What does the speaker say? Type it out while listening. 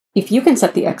If you can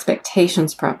set the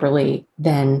expectations properly,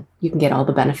 then you can get all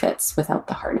the benefits without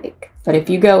the heartache. But if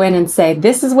you go in and say,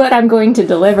 this is what I'm going to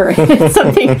deliver, and it's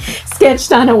something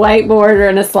sketched on a whiteboard or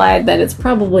in a slide, then it's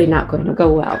probably not going to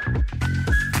go well.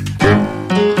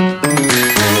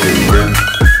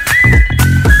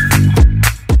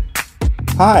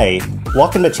 Hi,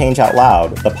 welcome to Change Out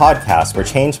Loud, the podcast where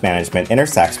change management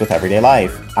intersects with everyday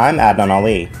life. I'm Adnan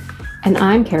Ali. And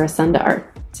I'm Kara Sundar.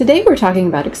 Today we're talking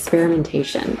about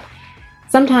experimentation.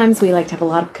 Sometimes we like to have a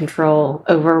lot of control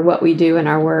over what we do in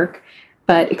our work,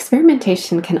 but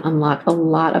experimentation can unlock a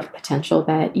lot of potential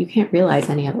that you can't realize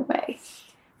any other way.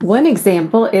 One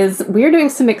example is we're doing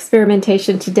some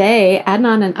experimentation today.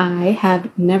 Adnan and I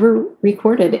have never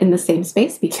recorded in the same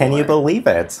space before. Can you believe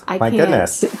it? My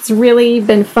goodness. It's really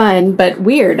been fun, but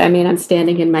weird. I mean, I'm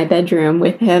standing in my bedroom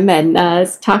with him and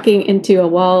talking into a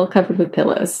wall covered with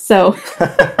pillows. So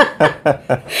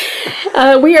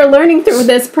we are learning through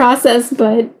this process,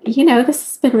 but, this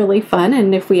has been really fun.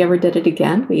 And if we ever did it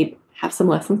again, we'd have some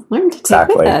lessons learned to take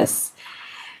with us.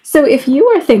 So if you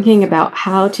are thinking about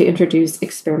how to introduce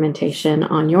experimentation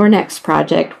on your next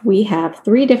project, we have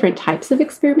 3 different types of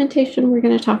experimentation we're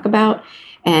going to talk about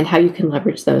and how you can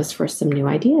leverage those for some new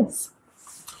ideas.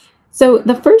 So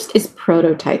the first is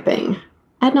prototyping.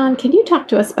 Adnan, can you talk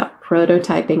to us about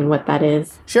prototyping and what that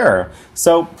is? Sure.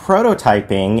 So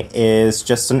prototyping is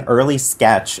just an early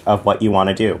sketch of what you want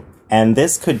to do. And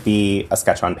this could be a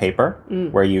sketch on paper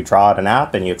where you draw out an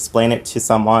app and you explain it to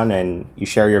someone and you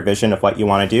share your vision of what you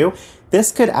want to do.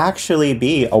 This could actually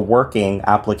be a working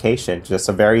application, just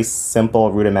a very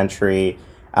simple, rudimentary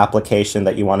application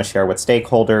that you want to share with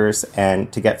stakeholders and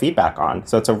to get feedback on.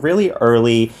 So it's a really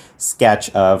early sketch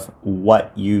of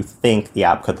what you think the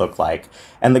app could look like.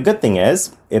 And the good thing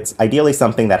is, it's ideally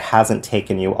something that hasn't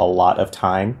taken you a lot of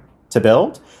time to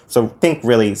build. So think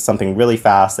really something really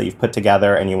fast that you've put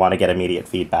together and you want to get immediate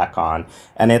feedback on.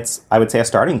 And it's, I would say, a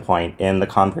starting point in the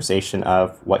conversation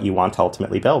of what you want to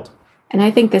ultimately build. And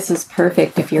I think this is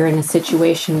perfect if you're in a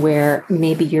situation where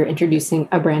maybe you're introducing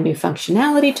a brand new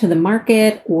functionality to the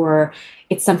market or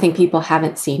it's something people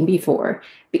haven't seen before,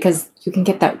 because you can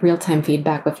get that real-time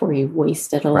feedback before you've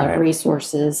wasted a lot of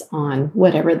resources on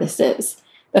whatever this is.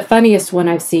 The funniest one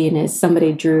I've seen is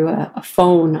somebody drew a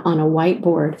phone on a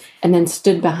whiteboard and then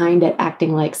stood behind it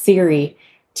acting like Siri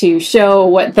to show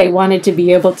what they wanted to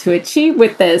be able to achieve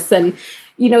with this. And,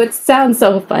 it sounds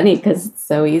so funny because it's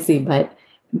so easy, but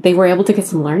they were able to get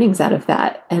some learnings out of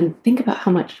that. And think about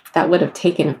how much that would have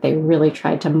taken if they really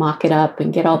tried to mock it up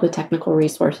and get all the technical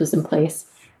resources in place.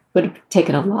 It would have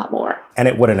taken a lot more. And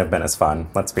it wouldn't have been as fun,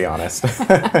 let's be honest.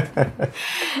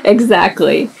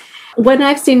 Exactly. When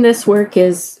I've seen this work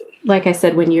is, like I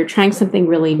said, when you're trying something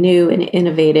really new and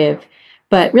innovative,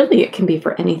 but really it can be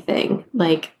for anything.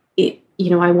 Like,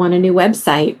 I want a new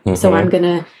website, so I'm going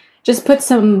to just put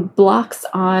some blocks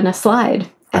on a slide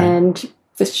and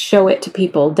just show it to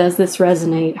people. Does this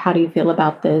resonate? How do you feel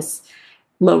about this?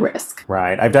 Low risk.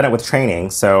 Right. I've done it with training.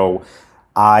 So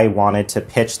I wanted to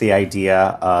pitch the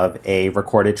idea of a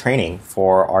recorded training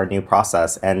for our new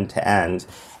process end to end.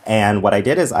 And what I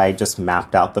did is I just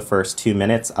mapped out the first 2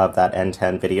 minutes of that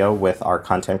end-to-end video with our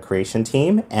content creation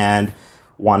team and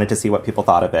wanted to see what people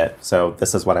thought of it. So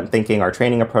this is what I'm thinking our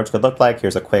training approach could look like.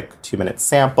 Here's a quick 2-minute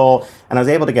sample. And I was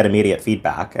able to get immediate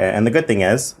feedback. And the good thing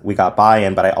is we got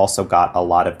buy-in, but I also got a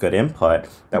lot of good input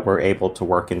that we're able to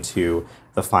work into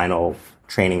the final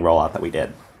training rollout that we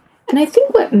did. And I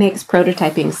think what makes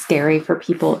prototyping scary for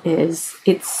people is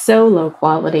it's so low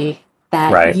quality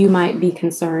that you might be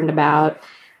concerned about,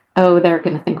 they're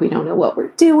going to think we don't know what we're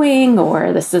doing,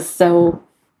 or this is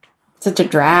such a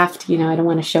draft, I don't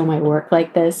want to show my work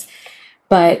like this.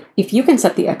 But if you can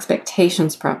set the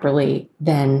expectations properly,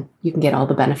 then you can get all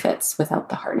the benefits without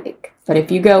the heartache. But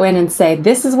if you go in and say,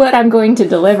 this is what I'm going to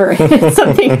deliver, and it's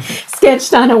something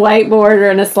sketched on a whiteboard or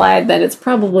in a slide, then it's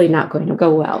probably not going to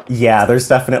go well. Yeah, there's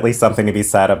definitely something to be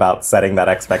said about setting that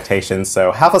expectation.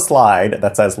 So have a slide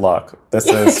that says, look, this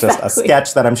is just a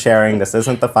sketch that I'm sharing. This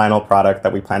isn't the final product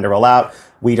that we plan to roll out.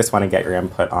 We just want to get your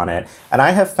input on it. And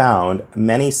I have found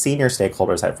many senior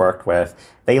stakeholders I've worked with,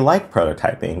 they like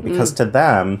prototyping because to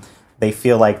them, they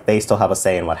feel like they still have a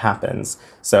say in what happens.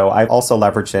 So I've also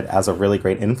leveraged it as a really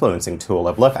great influencing tool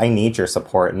of, look, I need your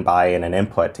support and buy-in and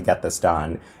input to get this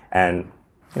done. And,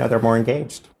 they're more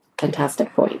engaged.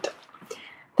 Fantastic point.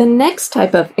 The next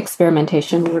type of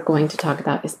experimentation we're going to talk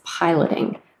about is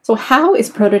piloting. So how is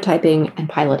prototyping and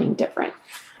piloting different?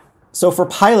 So for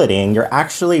piloting, you're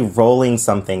actually rolling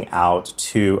something out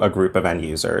to a group of end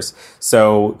users.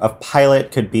 So a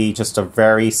pilot could be just a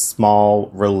very small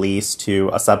release to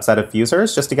a subset of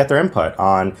users just to get their input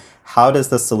on how does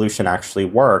the solution actually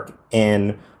work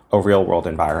in a real world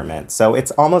environment. So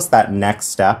it's almost that next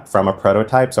step from a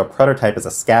prototype. So a prototype is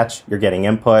a sketch, you're getting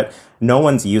input. No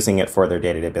one's using it for their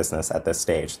day-to-day business at this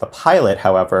stage. The pilot,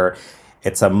 however,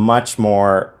 it's a much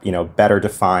more, better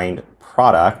defined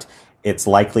product. It's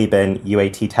likely been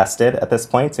UAT tested at this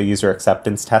point, so user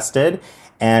acceptance tested,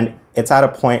 and it's at a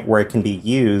point where it can be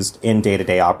used in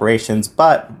day-to-day operations,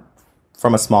 but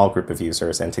from a small group of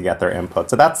users and to get their input.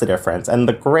 So that's the difference. And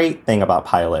the great thing about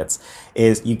pilots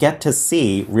is you get to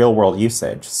see real-world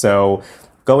usage. So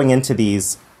going into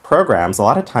these programs, a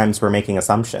lot of times we're making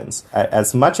assumptions.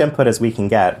 As much input as we can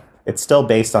get, it's still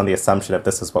based on the assumption that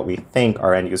this is what we think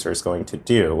our end user is going to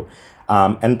do.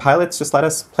 And pilots just let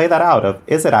us play that out of,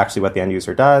 is it actually what the end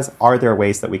user does? Are there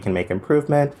ways that we can make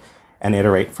improvement and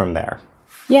iterate from there?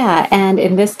 Yeah, and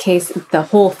in this case, the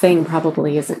whole thing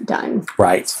probably isn't done.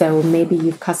 Right. So maybe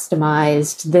you've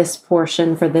customized this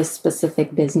portion for this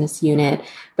specific business unit,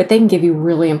 but they can give you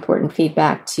really important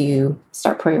feedback to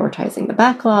start prioritizing the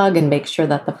backlog and make sure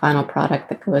that the final product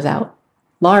that goes out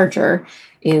larger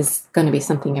is going to be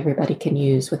something everybody can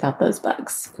use without those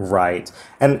bugs. Right.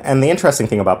 And the interesting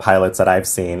thing about pilots that I've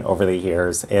seen over the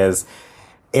years is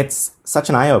it's such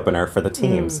an eye-opener for the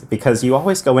teams because you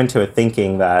always go into it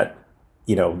thinking that,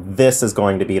 this is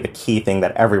going to be the key thing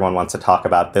that everyone wants to talk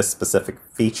about, this specific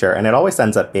feature. And it always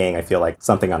ends up being, I feel like,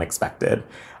 something unexpected,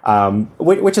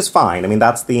 which is fine. I mean,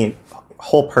 that's the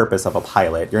whole purpose of a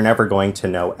pilot. You're never going to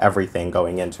know everything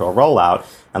going into a rollout,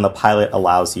 and the pilot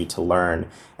allows you to learn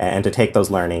and to take those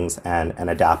learnings and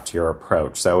adapt your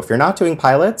approach. So if you're not doing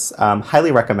pilots,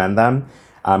 highly recommend them.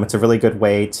 It's a really good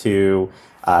way to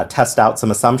test out some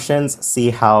assumptions,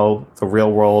 see how the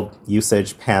real world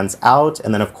usage pans out,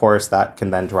 and then of course that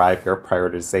can then drive your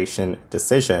prioritization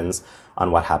decisions on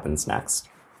what happens next.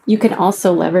 You can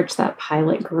also leverage that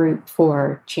pilot group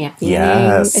for championing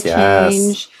a change.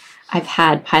 Yes. I've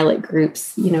had pilot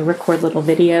groups, record little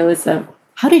videos of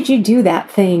how did you do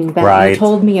that thing that you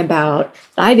told me about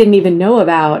that I didn't even know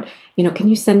about? Can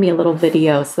you send me a little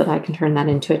video so that I can turn that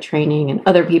into a training and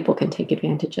other people can take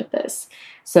advantage of this?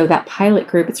 So that pilot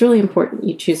group, it's really important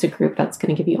you choose a group that's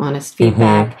going to give you honest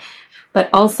feedback, but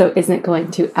also isn't going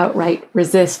to outright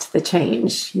resist the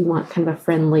change. You want kind of a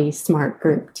friendly, smart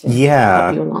group to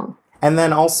help you along. And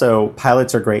then also,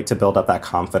 pilots are great to build up that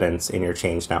confidence in your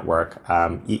change network.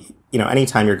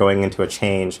 Anytime you're going into a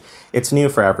change, it's new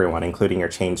for everyone, including your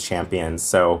change champions.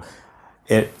 So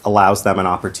it allows them an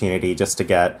opportunity just to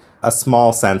get a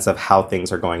small sense of how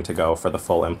things are going to go for the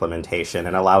full implementation,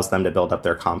 and allows them to build up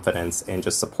their confidence in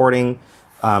just supporting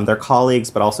their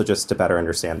colleagues, but also just to better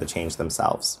understand the change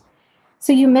themselves.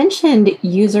 So you mentioned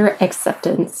user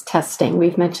acceptance testing.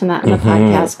 We've mentioned that in the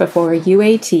podcast before,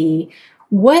 UAT.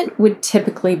 What would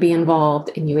typically be involved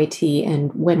in UAT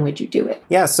and when would you do it?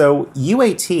 Yeah, so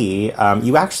UAT,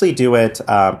 you actually do it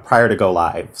prior to go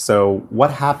live. So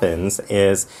what happens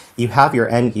is you have your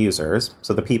end users,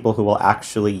 so the people who will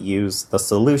actually use the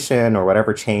solution or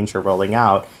whatever change you're rolling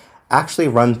out, actually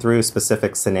run through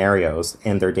specific scenarios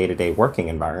in their day-to-day working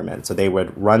environment. So they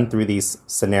would run through these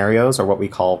scenarios, or what we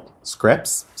call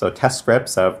scripts, so test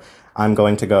scripts of, I'm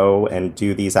going to go and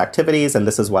do these activities, and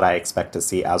this is what I expect to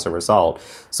see as a result.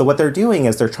 So what they're doing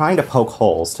is they're trying to poke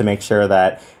holes to make sure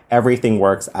that everything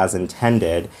works as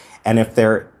intended. And if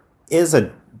there is a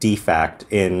defect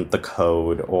in the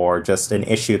code or just an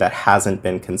issue that hasn't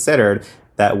been considered,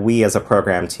 that we as a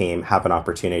program team have an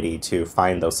opportunity to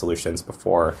find those solutions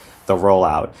before the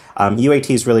rollout. UAT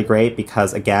is really great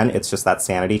because, again, it's just that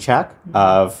sanity check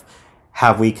of,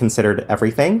 have we considered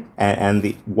everything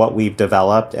and what we've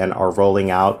developed and are rolling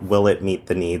out, will it meet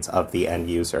the needs of the end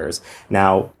users?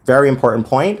 Now, very important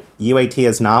point, UAT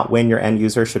is not when your end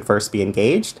user should first be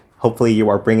engaged. Hopefully you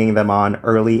are bringing them on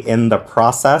early in the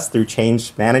process through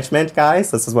change management, guys.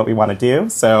 This is what we want to do.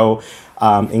 So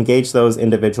engage those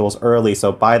individuals early.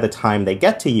 So by the time they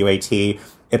get to UAT,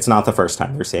 it's not the first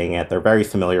time they're seeing it. They're very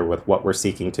familiar with what we're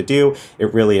seeking to do.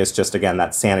 It really is just, again,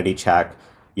 that sanity check,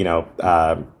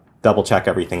 double check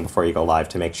everything before you go live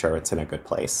to make sure it's in a good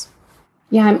place.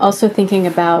 Yeah, I'm also thinking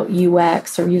about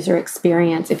UX or user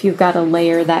experience. If you've got a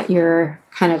layer that you're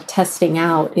kind of testing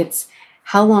out, it's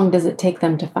how long does it take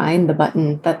them to find the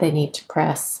button that they need to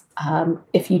press?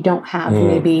 If you don't have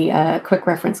maybe a quick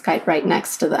reference guide right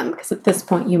next to them, because at this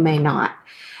point you may not.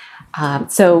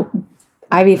 So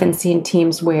I've even seen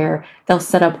teams where they'll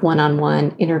set up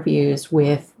one-on-one interviews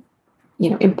with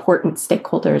important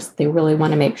stakeholders they really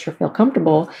want to make sure feel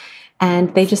comfortable.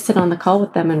 And they just sit on the call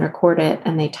with them and record it,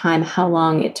 and they time how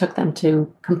long it took them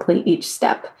to complete each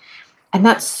step. And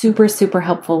that's super, super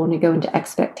helpful when you go into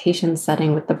expectation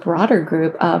setting with the broader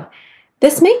group of,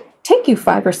 this may take you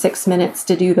 5 or 6 minutes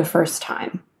to do the first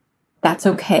time. That's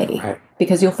okay, Right.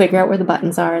 because you'll figure out where the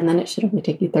buttons are, and then it should only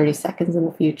take you 30 seconds in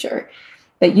the future.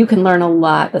 That you can learn a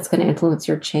lot that's going to influence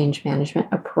your change management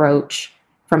approach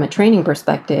from a training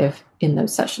perspective in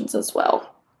those sessions as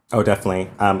well. Oh, definitely.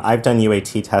 I've done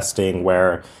UAT testing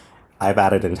where I've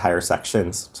added entire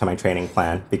sections to my training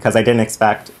plan because I didn't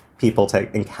expect people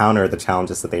to encounter the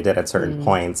challenges that they did at certain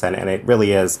points. And it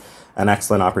really is an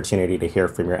excellent opportunity to hear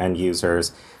from your end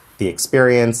users the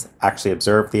experience, actually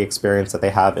observe the experience that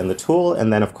they have in the tool,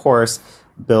 and then, of course,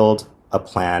 build a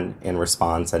plan in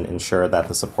response and ensure that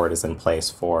the support is in place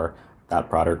for that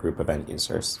broader group of end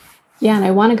users. Yeah, and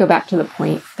I want to go back to the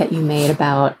point that you made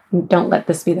about don't let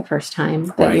this be the first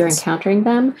time that you're encountering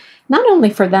them, not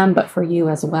only for them, but for you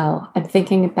as well. I'm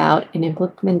thinking about an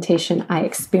implementation I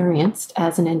experienced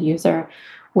as an end user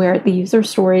where the user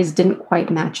stories didn't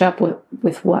quite match up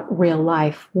with what real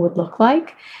life would look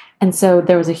like. And so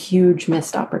there was a huge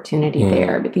missed opportunity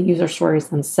there, but the user stories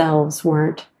themselves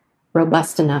weren't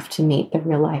robust enough to meet the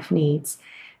real life needs.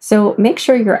 So make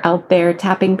sure you're out there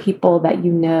tapping people that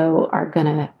you know are going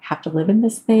to have to live in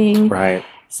this thing. Right.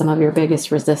 Some of your biggest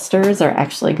resistors are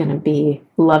actually going to be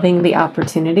loving the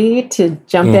opportunity to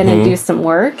jump in and do some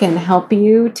work and help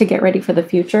you to get ready for the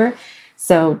future.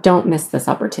 So don't miss this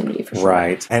opportunity for sure.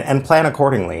 Right. And plan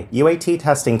accordingly. UAT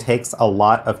testing takes a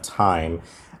lot of time.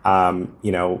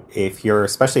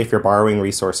 Especially if you're borrowing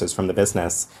resources from the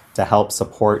business to help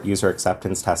support user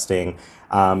acceptance testing,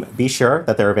 be sure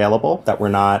that they're available, that we're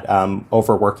not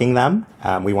overworking them.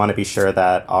 We want to be sure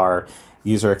that our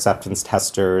user acceptance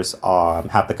testers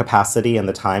have the capacity and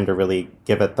the time to really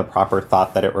give it the proper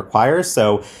thought that it requires.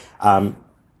 So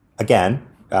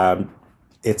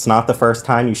it's not the first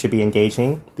time you should be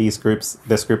engaging this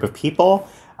group of people,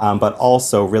 but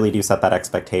also really do set that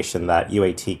expectation that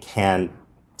UAT can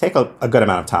take a good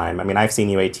amount of time. I mean, I've seen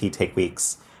UAT take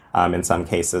weeks in some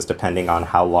cases, depending on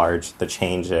how large the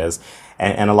change is.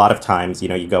 And a lot of times,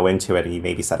 you go into it and you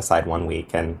maybe set aside 1 week,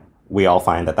 and we all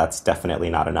find that that's definitely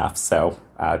not enough. So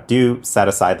do set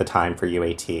aside the time for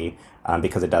UAT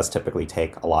because it does typically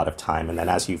take a lot of time. And then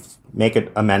as you make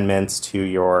amendments to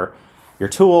your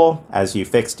tool, as you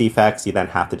fix defects, you then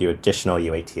have to do additional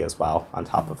UAT as well on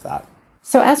top of that.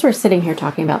 So as we're sitting here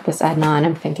talking about this, Adnan,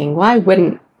 I'm thinking, why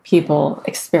wouldn't people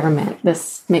experiment?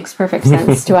 This makes perfect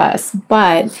sense to us.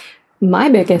 But my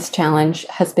biggest challenge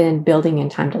has been building in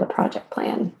time to the project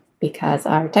plan because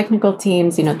our technical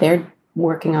teams, they're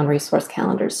working on resource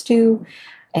calendars too.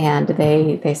 And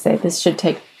they say this should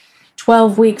take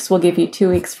 12 weeks. We'll give you 2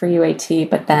 weeks for UAT,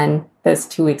 but then those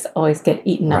 2 weeks always get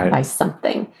eaten up by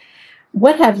something.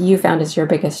 What have you found as your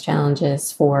biggest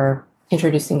challenges for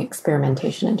introducing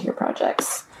experimentation into your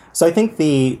projects? So I think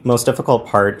the most difficult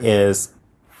part is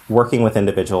working with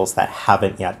individuals that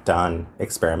haven't yet done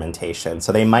experimentation.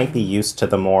 So they might be used to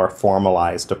the more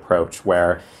formalized approach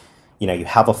where, you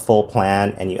have a full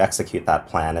plan and you execute that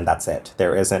plan and that's it.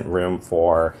 There isn't room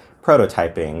for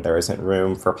prototyping. There isn't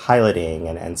room for piloting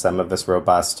and some of this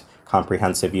robust,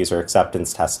 comprehensive user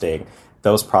acceptance testing.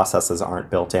 Those processes aren't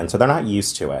built in. So they're not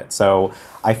used to it. So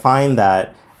I find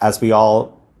that as we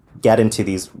all get into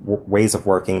these ways of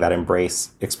working that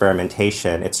embrace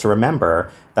experimentation, it's to remember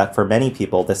that for many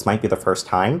people, this might be the first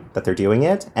time that they're doing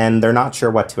it, and they're not sure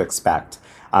what to expect.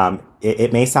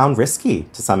 It may sound risky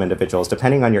to some individuals,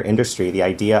 depending on your industry. The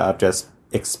idea of just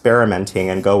experimenting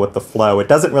and go with the flow, it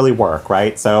doesn't really work,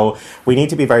 right? So we need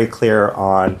to be very clear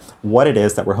on what it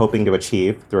is that we're hoping to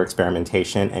achieve through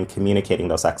experimentation and communicating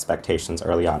those expectations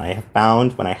early on. I have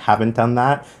found when I haven't done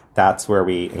that, that's where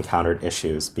we encountered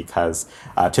issues because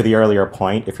to the earlier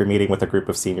point, if you're meeting with a group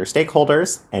of senior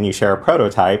stakeholders and you share a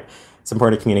prototype, it's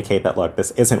important to communicate that, look,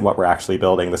 this isn't what we're actually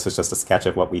building. This is just a sketch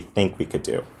of what we think we could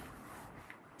do.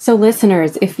 So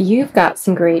listeners, if you've got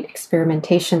some great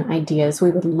experimentation ideas, we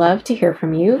would love to hear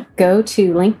from you. Go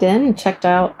to LinkedIn and check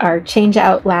out our Change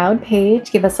Out Loud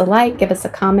page. Give us a like, give us a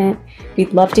comment.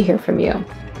 We'd love to hear from you.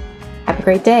 Have a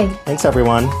great day. Thanks,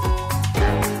 everyone.